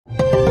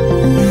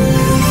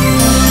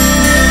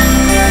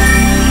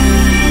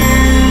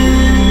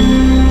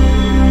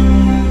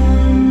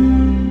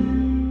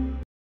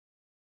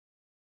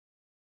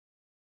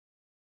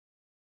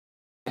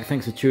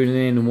thanks for tuning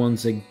in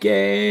once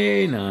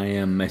again. I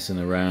am messing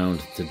around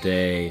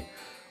today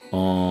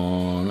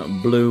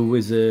on Blue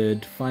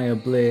Wizard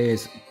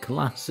Fireblaze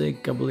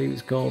Classic, I believe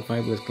it's called,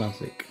 Fireblaze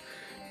Classic,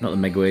 not the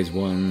Megaways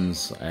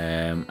ones.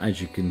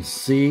 As you can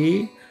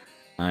see,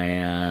 I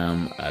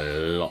am a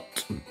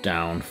lot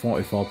down,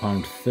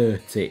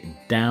 £44.30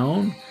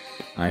 down.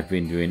 I've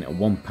been doing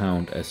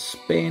 £1 a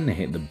spin,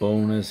 hit the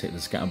bonus, hit the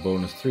scatter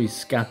bonus, 3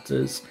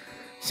 scatters,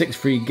 6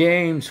 free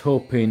games,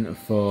 hoping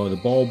for the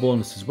ball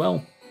bonus as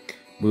well.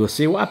 We will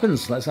see what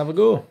happens. Let's have a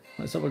go.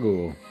 Let's have a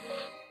go.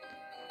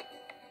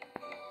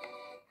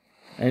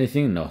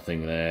 Anything?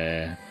 Nothing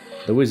there.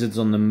 The wizards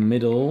on the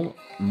middle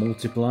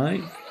multiply.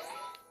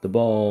 The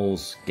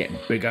balls get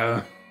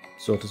bigger,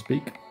 so to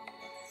speak.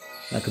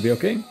 That could be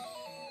okay.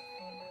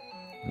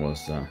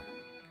 What's that?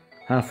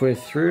 Halfway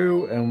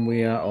through, and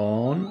we are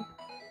on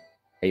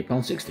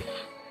 £8.60.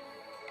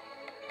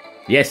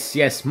 Yes,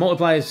 yes,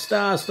 multiply,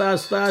 stars,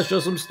 stars, stars, show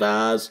some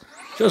stars,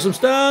 show some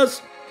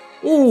stars.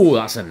 Ooh,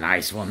 that's a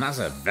nice one, that's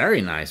a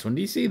very nice one. Do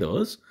you see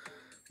those?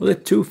 Well, the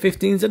 2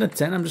 15s and a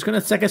 10. I'm just going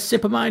to take a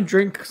sip of my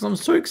drink because I'm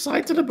so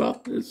excited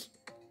about this.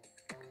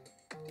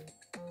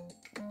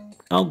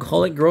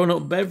 Alcoholic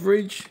grown-up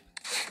beverage.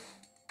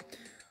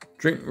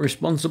 Drink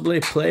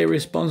responsibly, play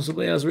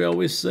responsibly, as we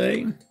always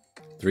say.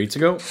 3 to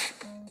go.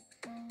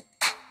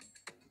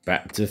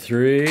 Back to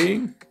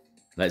 3.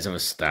 Let's have a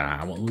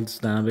star. What will the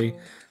star be?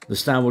 The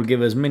star will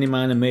give us mini,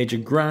 minor, major,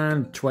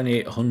 grand,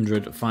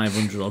 2800,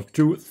 500, or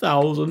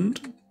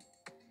 2000.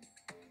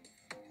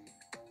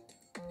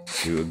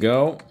 2 to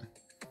go.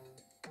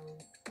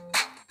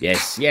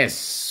 Yes,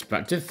 yes.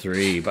 Back to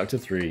 3. Back to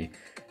 3.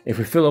 If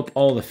we fill up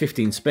all the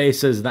 15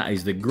 spaces, that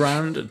is the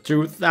grand,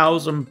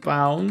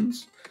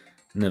 £2,000.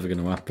 Never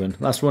going to happen.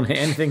 Last one. Hit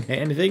anything. Hit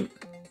anything.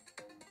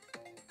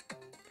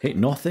 Hit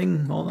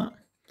nothing. All that.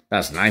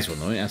 That's a nice one,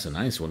 though. That's a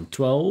nice one.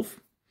 12.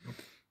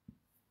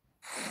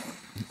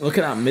 Look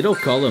at that middle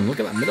column. Look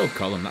at that middle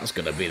column. That's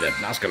gonna be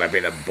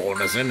the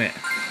bonus, isn't it?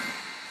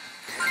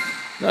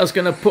 That's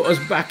gonna put us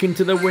back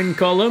into the win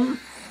column.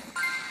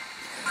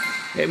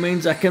 It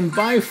means I can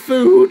buy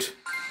food.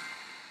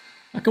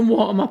 I can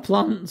water my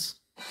plants.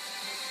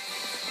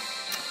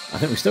 I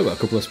think we've still got a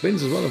couple of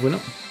spins as well, have we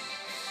not?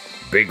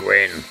 Big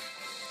win.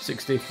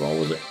 64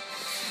 was it?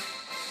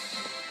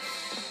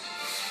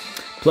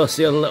 Plus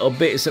the other little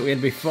bits that we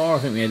had before. I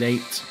think we had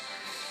 8.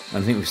 I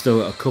think we've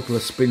still got a couple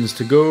of spins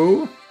to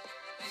go.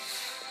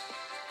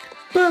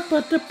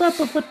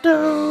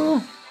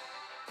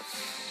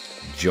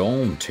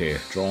 Jaunty,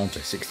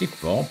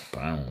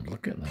 £64.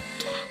 Look at that.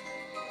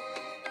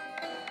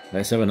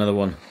 Let's have another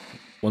one.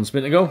 1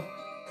 spin to go.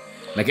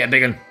 Make it a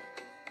big one.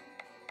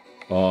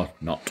 Or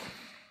not.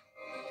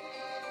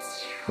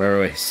 Where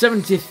are we?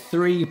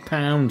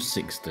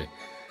 £73.60.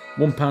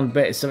 £1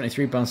 bet is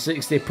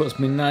 £73.60. Puts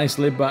me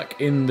nicely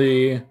back in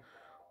the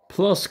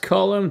plus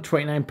column.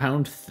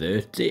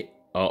 £29.30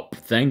 up.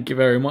 Thank you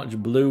very much,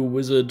 Blue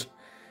Wizard.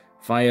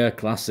 Fire,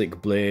 Classic,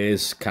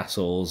 Blaze,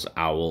 Castles,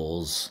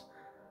 Owls,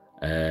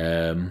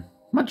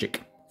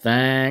 Magic.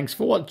 Thanks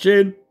for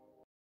watching.